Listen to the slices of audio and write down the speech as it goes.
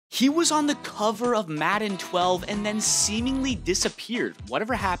He was on the cover of Madden 12 and then seemingly disappeared.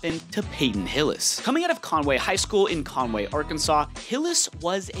 Whatever happened to Peyton Hillis? Coming out of Conway High School in Conway, Arkansas, Hillis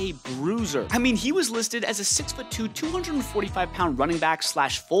was a bruiser. I mean, he was listed as a 6'2", 245-pound running back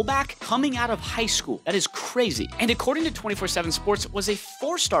slash fullback coming out of high school. That is crazy. And according to 24/7 Sports, was a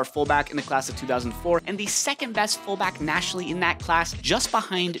 4-star fullback in the class of 2004 and the second best fullback nationally in that class, just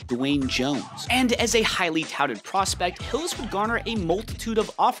behind Dwayne Jones. And as a highly touted prospect, Hillis would garner a multitude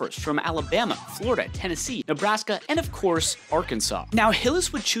of offers from Alabama, Florida, Tennessee, Nebraska, and of course, Arkansas. Now,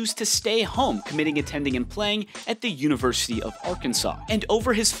 Hillis would choose to stay home, committing, attending, and playing at the University of Arkansas. And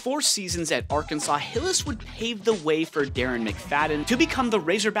over his 4 seasons at Arkansas, Hillis would pave the way for Darren McFadden to become the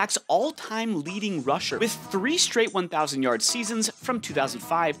Razorbacks' all-time leading rusher, with 3 straight 1,000-yard seasons from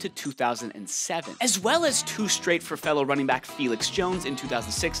 2005 to 2007, as well as 2 straight for fellow running back Felix Jones in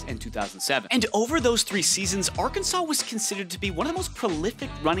 2006 and 2007. And over those 3 seasons, Arkansas was considered to be one of the most prolific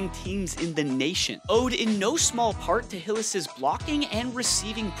running teams in the nation, owed in no small part to Hillis's blocking and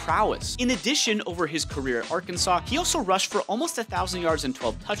receiving prowess. In addition, over his career at Arkansas, he also rushed for almost 1,000 yards and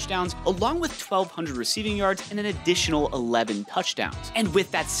 12 touchdowns, along with 1,200 receiving yards and an additional 11 touchdowns. And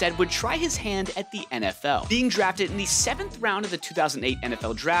with that said, would try his hand at the NFL, being drafted in the 7th round of the 2008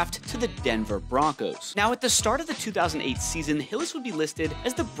 NFL Draft to the Denver Broncos. Now, at the start of the 2008 season, Hillis would be listed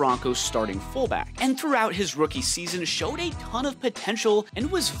as the Broncos' starting fullback, and throughout his rookie season showed a ton of potential and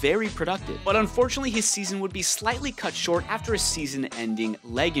was very productive. But unfortunately, his season would be slightly cut short after a season-ending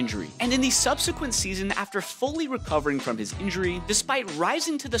leg injury. And in the subsequent season, after fully recovering from his injury, despite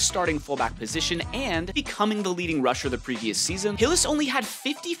rising to the starting fullback position and becoming the leading rusher the previous season, Hillis only had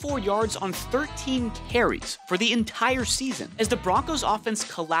 54 yards on 13 carries for the entire season, as the Broncos' offense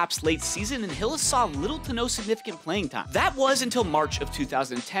collapsed late season and Hillis saw little to no significant playing time. That was until March of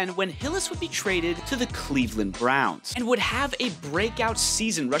 2010, when Hillis would be traded to the Cleveland Browns and would have a breakout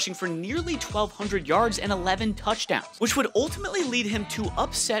season, rushing for nearly 1,200 yards and 11 touchdowns, which would ultimately lead him to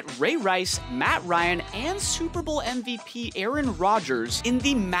upset Ray Rice, Matt Ryan, and Super Bowl MVP Aaron Rodgers in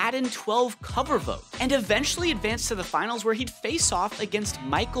the Madden 12 cover vote, and eventually advance to the finals, where he'd face off against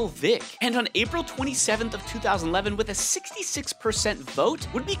Michael Vick, and on April 27th of 2011, with a 66% vote,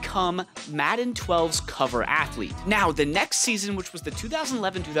 would become Madden 12's cover athlete. Now, the next season, which was the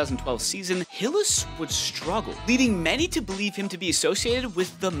 2011-2012 season, Hillis would struggle, leading many to believe him to be associated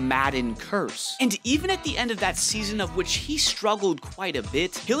with the Madden curse. And even at the end of that season, of which he struggled quite a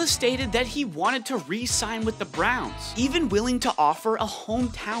bit, Hillis stated that he wanted to re-sign with the Browns, even willing to offer a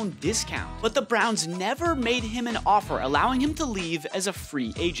hometown discount. But the Browns never made him an offer, allowing him to leave as a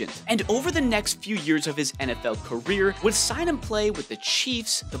free agent. And over the next few years of his NFL career, would sign and play with the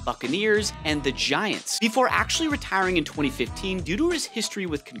Chiefs, the Buccaneers, and the Giants, before actually retiring in 2015 due to his history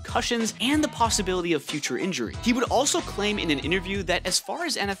with concussions and the possibility of future injury. He would also claim in an interview that, as far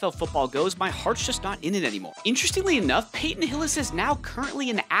as NFL football goes, my heart's just not in it anymore. Interestingly enough, Peyton Hillis is now currently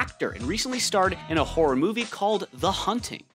an actor and recently starred in a horror movie called The Hunting.